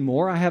 I don't need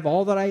more. I have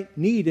all that I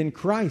need in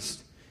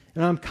Christ.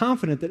 And I'm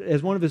confident that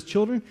as one of His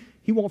children,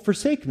 He won't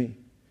forsake me.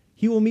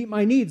 He will meet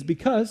my needs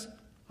because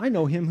I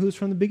know Him who's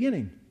from the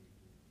beginning.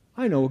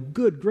 I know a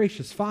good,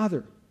 gracious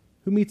Father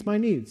who meets my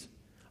needs.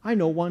 I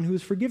know one who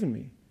has forgiven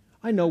me.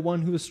 I know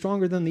one who is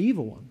stronger than the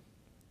evil one.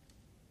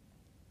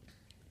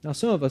 Now,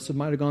 some of us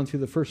might have gone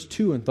through the first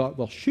two and thought,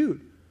 well,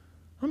 shoot,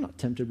 I'm not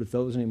tempted with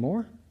those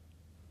anymore.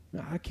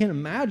 I can't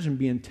imagine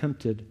being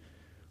tempted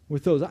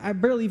with those. I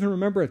barely even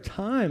remember a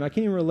time. I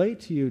can't even relate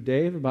to you,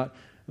 Dave, about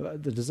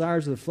the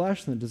desires of the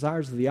flesh and the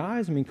desires of the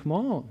eyes. I mean, come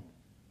on.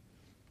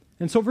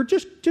 And so for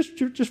just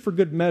for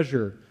good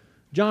measure,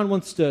 John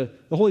the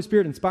Holy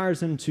Spirit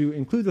inspires him to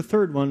include the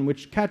third one,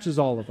 which catches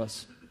all of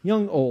us,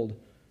 young, old,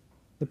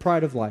 the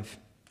pride of life.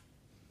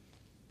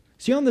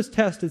 See, on this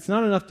test, it's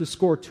not enough to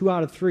score 2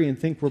 out of 3 and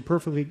think we're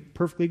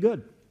perfectly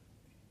good.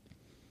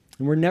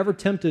 And we're never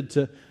tempted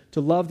to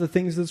love the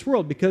things of this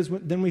world because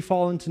then we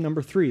fall into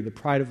number 3, the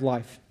pride of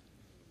life.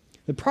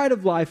 The pride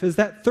of life is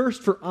that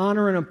thirst for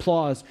honor and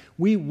applause.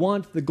 We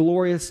want the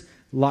glorious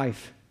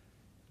life,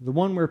 the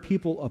one where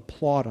people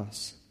applaud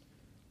us,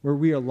 where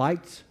we are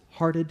liked,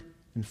 hearted,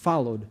 and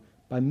followed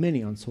by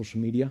many on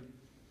social media,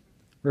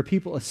 where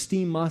people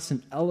esteem us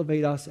and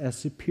elevate us as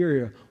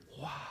superior.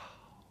 Wow.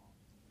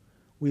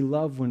 We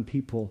love when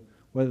people,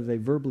 whether they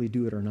verbally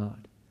do it or not,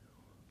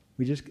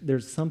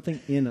 there's something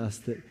in us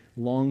that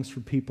longs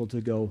for people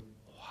to go,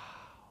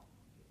 wow,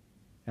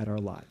 at our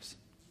lives.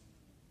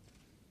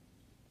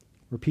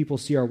 Where people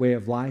see our way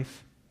of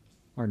life,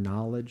 our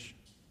knowledge,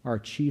 our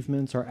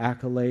achievements, our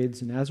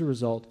accolades, and as a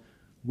result,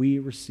 we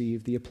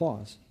receive the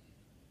applause.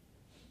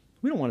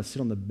 We don't want to sit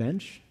on the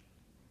bench.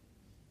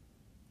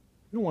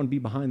 We don't want to be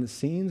behind the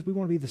scenes. We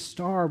want to be the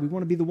star. We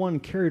want to be the one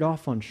carried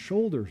off on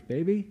shoulders,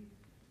 baby.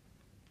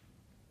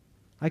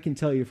 I can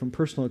tell you from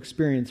personal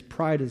experience,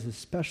 pride is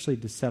especially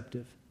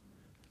deceptive.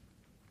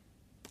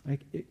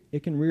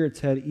 It can rear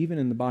its head even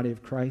in the body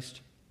of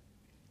Christ,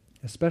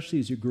 especially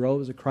as you grow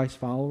as a Christ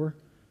follower.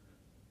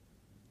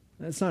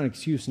 That's not an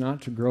excuse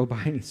not to grow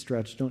by any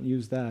stretch. Don't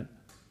use that.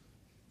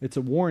 It's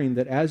a warning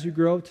that as you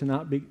grow, to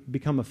not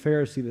become a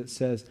Pharisee that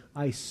says,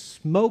 I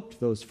smoked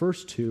those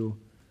first 2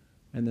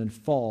 and then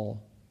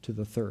fall to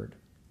the third.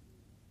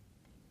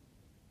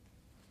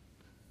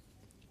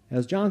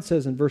 As John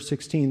says in verse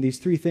 16, these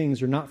 3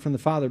 things are not from the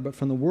Father, but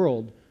from the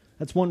world.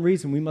 That's one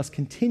reason we must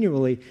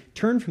continually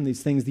turn from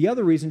these things. The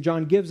other reason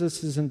John gives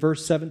us is in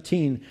verse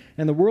 17.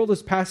 And the world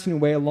is passing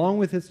away along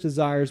with its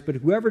desires, but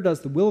whoever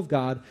does the will of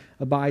God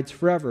abides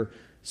forever.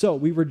 So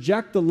we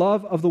reject the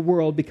love of the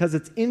world because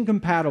it's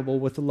incompatible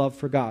with the love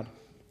for God.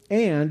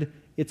 And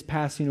it's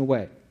passing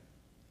away.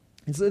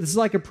 And so this is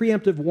like a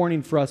preemptive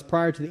warning for us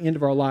prior to the end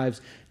of our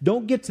lives.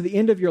 Don't get to the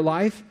end of your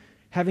life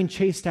having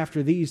chased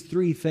after these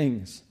 3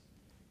 things.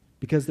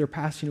 because they're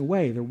passing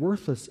away. They're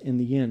worthless in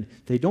the end.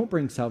 They don't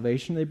bring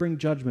salvation. They bring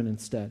judgment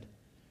instead.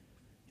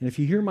 And if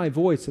you hear my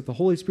voice, if the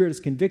Holy Spirit has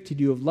convicted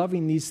you of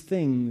loving these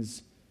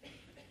things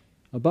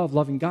above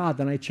loving God,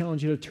 then I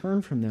challenge you to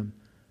turn from them.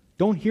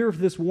 Don't hear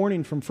this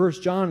warning from 1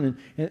 John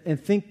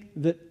and think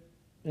that,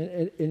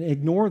 and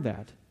ignore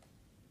that.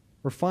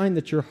 Or find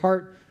that your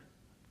heart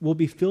will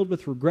be filled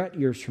with regret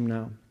years from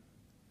now.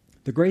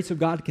 The grace of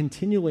God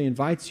continually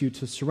invites you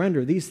to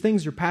surrender. These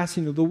things are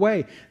passing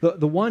away.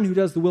 The one who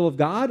does the will of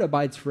God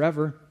abides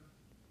forever.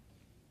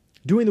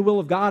 Doing the will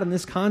of God in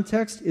this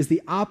context is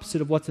the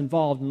opposite of what's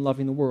involved in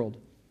loving the world.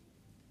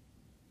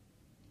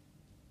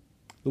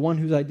 The one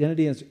whose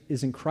identity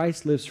is in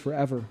Christ lives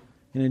forever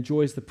and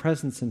enjoys the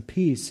presence and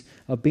peace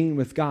of being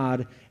with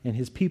God and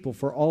His people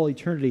for all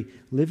eternity.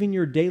 Living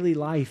your daily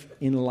life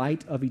in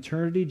light of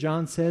eternity,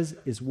 John says,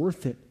 is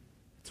worth it.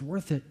 It's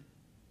worth it.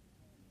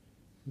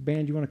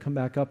 Band, you want to come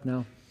back up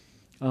now?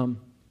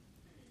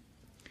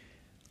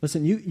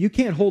 Listen, you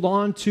can't hold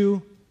on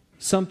to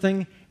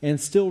something and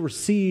still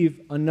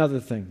receive another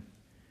thing.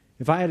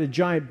 If I had a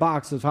giant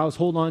box, if I was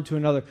holding on to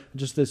another,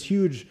 just this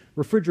huge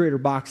refrigerator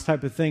box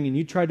type of thing, and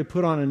you tried to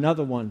put on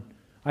another one,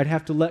 I'd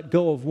have to let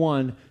go of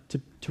one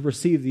to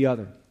receive the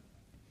other.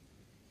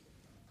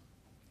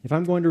 If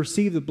I'm going to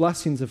receive the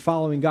blessings of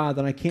following God,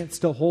 then I can't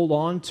still hold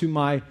on to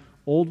my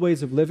old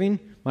ways of living,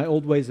 my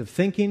old ways of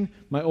thinking,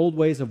 my old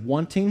ways of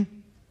wanting.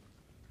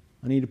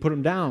 I need to put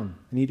them down.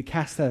 I need to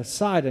cast that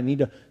aside. I need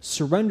to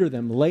surrender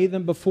them, lay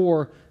them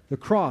before the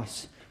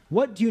cross.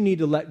 What do you need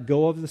to let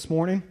go of this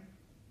morning?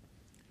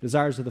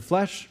 Desires of the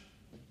flesh,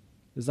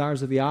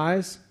 desires of the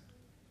eyes,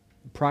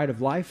 the pride of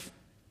life.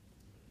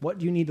 What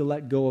do you need to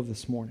let go of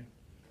this morning?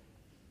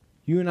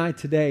 You and I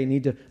today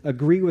need to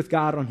agree with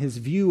God on His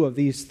view of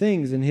these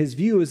things, and His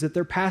view is that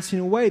they're passing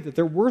away, that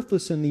they're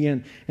worthless in the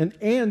end,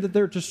 and that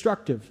they're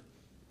destructive.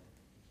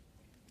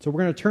 So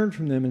we're going to turn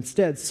from them,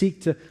 instead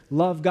seek to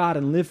love God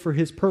and live for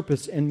His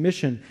purpose and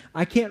mission.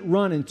 I can't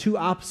run in two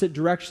opposite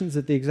directions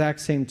at the exact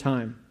same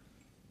time.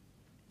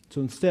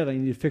 So instead, I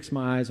need to fix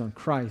my eyes on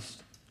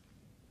Christ,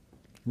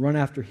 run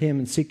after Him,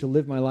 and seek to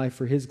live my life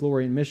for His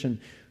glory and mission.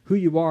 Who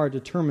you are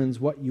determines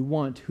what you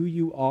want. Who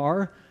you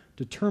are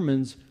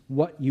determines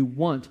what you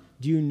want.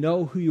 Do you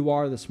know who you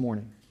are this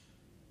morning?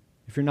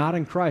 If you're not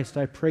in Christ,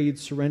 I pray you'd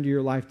surrender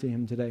your life to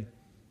Him today.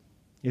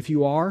 If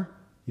you are,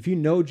 if you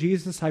know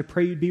Jesus, I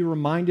pray you'd be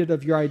reminded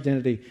of your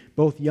identity,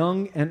 both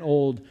young and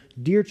old,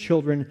 dear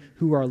children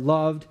who are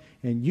loved,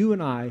 and you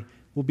and I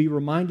will be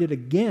reminded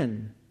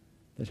again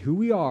that who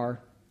we are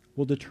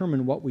will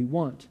determine what we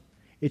want.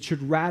 It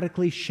should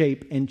radically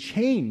shape and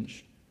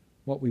change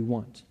what we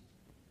want.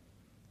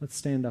 Let's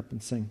stand up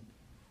and sing.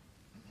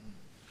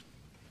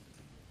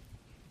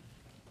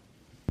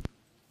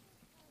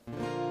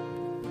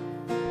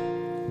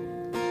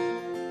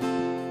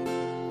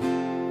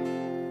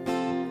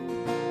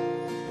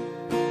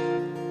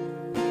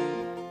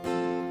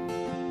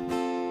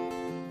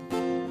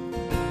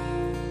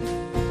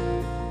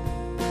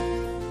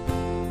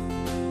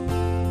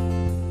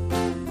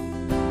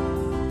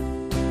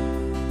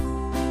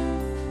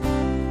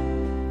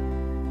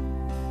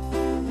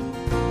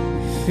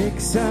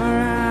 Fix our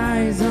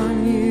eyes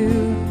on you,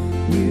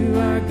 you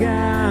are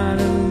God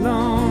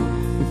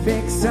alone. We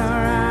fix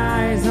our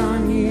eyes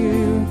on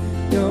you,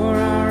 you're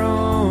our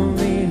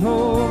only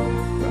hope.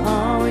 For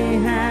all we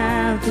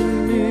have to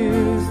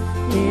lose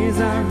is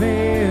our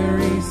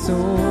very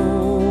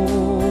soul.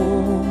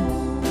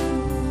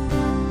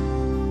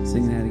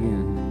 Sing that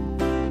again.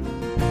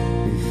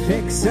 We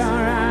fix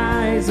our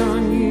eyes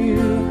on you,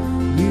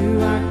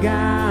 you are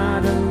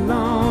God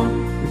alone.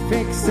 We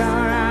fix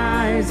our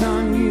eyes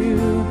on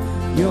you,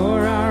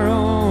 you're our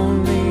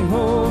only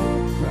hope.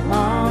 For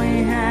all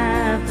we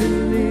have to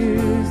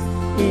lose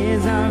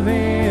is our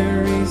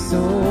very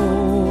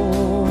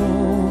soul.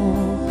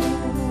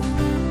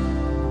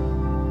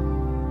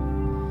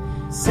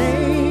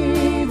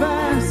 Save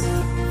us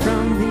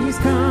from these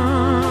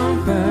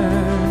comforts.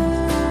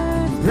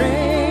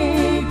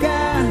 Break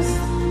us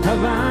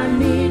of our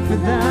need for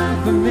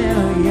the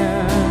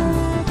familiar.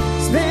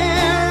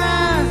 Spare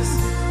us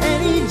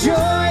any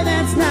joy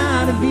that's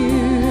not of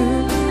you.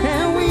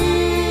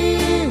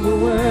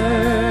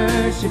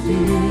 Worship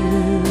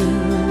you.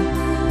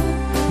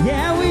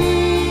 Yeah,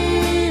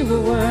 we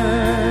will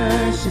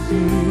worship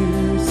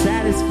you.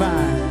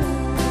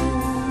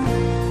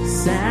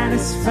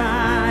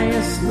 Satisfy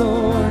us,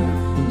 Lord,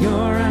 in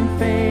your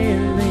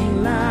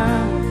unfailing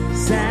love.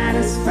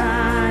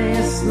 Satisfy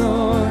us,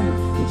 Lord,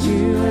 that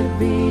you would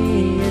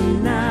be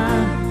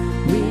enough.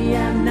 We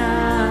have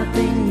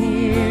nothing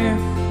here.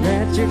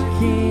 Let your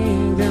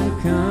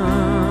kingdom come.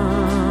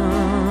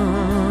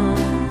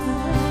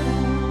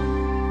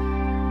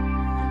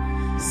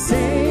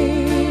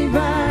 Save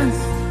us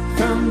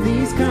from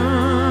these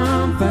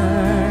comforts.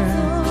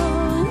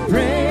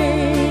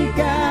 Break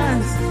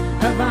us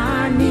of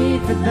our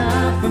need for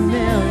the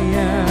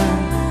familiar.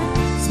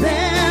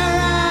 Spare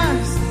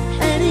us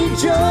any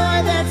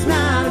joy that's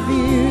not of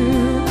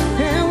you,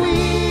 and we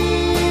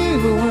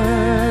will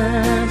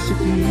worship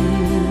you.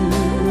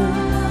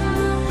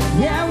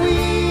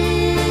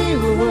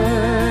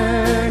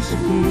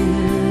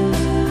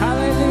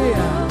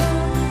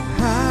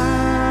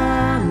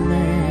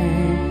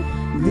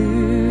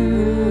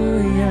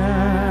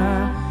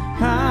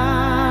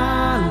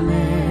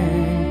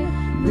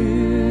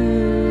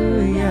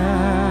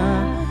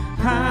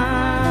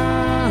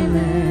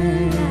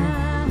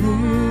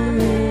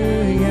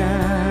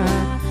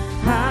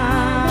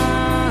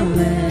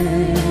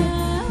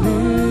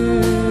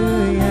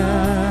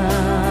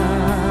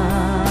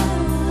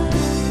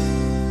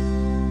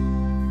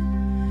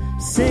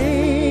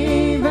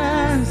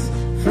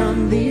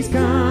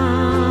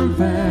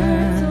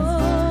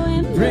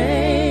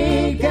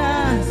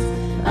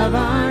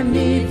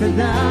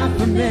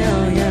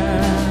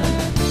 familiar.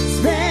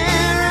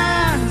 Spare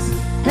us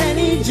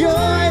any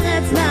joy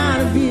that's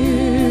not of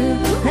you,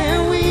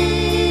 and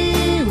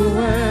we will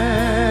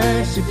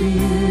worship you.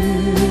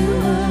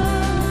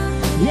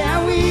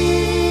 Yeah,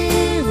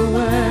 we will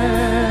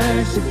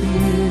worship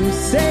you.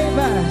 Save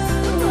us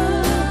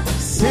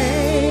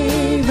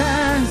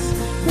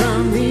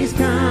from these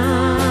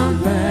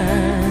comforts.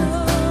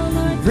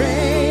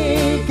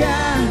 Break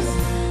us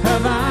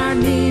of our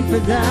need for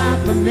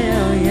the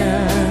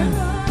familiar.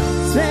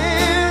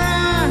 Spare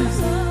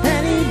us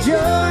any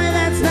joy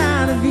that's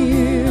not of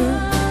you,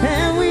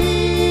 and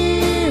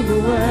we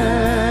will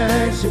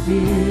worship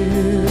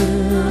you.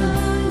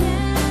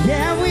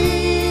 Yeah,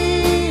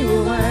 we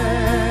will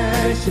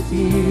worship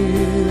you,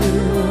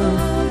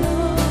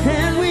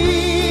 and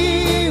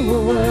we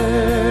will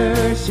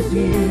worship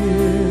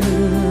you.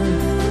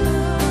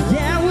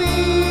 Yeah,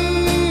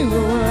 we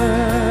will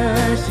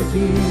worship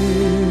you.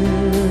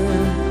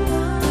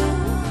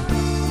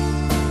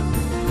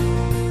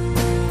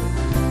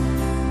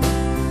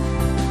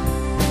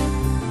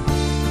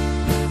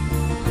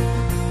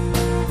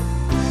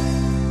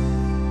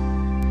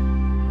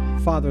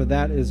 Father,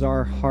 that is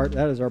our heart,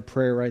 that is our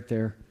prayer right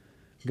there.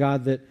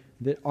 God, that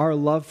our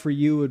love for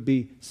you would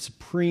be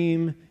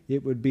supreme,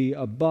 it would be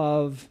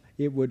above,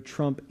 it would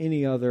trump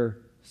any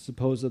other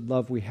supposed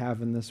love we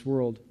have in this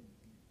world.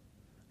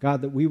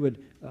 God, that we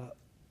would,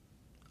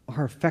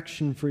 our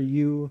affection for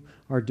you,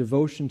 our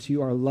devotion to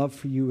you, our love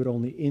for you would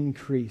only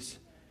increase.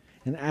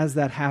 And as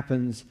that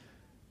happens,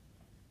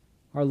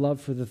 our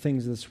love for the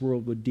things of this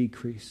world would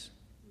decrease.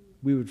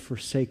 We would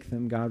forsake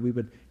them, God. We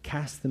would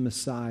cast them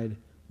aside.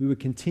 We would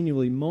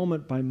continually,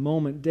 moment by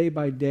moment, day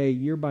by day,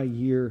 year by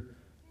year,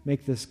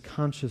 make this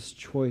conscious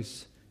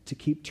choice to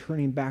keep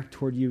turning back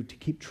toward you, to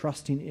keep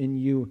trusting in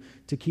you,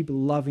 to keep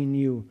loving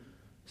you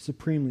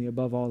supremely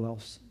above all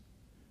else.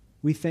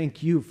 We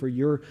thank you for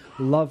your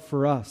love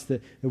for us,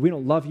 that we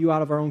don't love you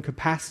out of our own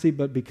capacity,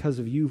 but because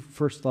of you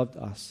first loved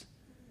us.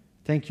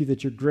 Thank you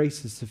that your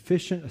grace is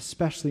sufficient,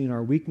 especially in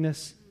our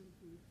weakness.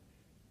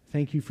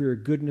 Thank you for your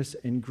goodness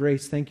and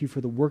grace. Thank you for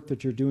the work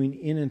that you're doing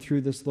in and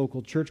through this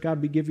local church. God,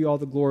 we give you all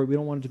the glory. We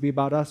don't want it to be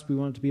about us. We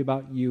want it to be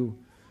about you.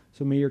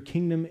 So may your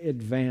kingdom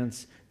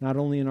advance, not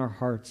only in our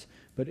hearts,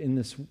 but in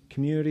this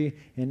community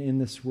and in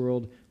this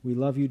world. We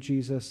love you,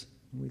 Jesus,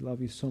 and we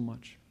love you so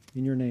much.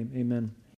 In your name, amen.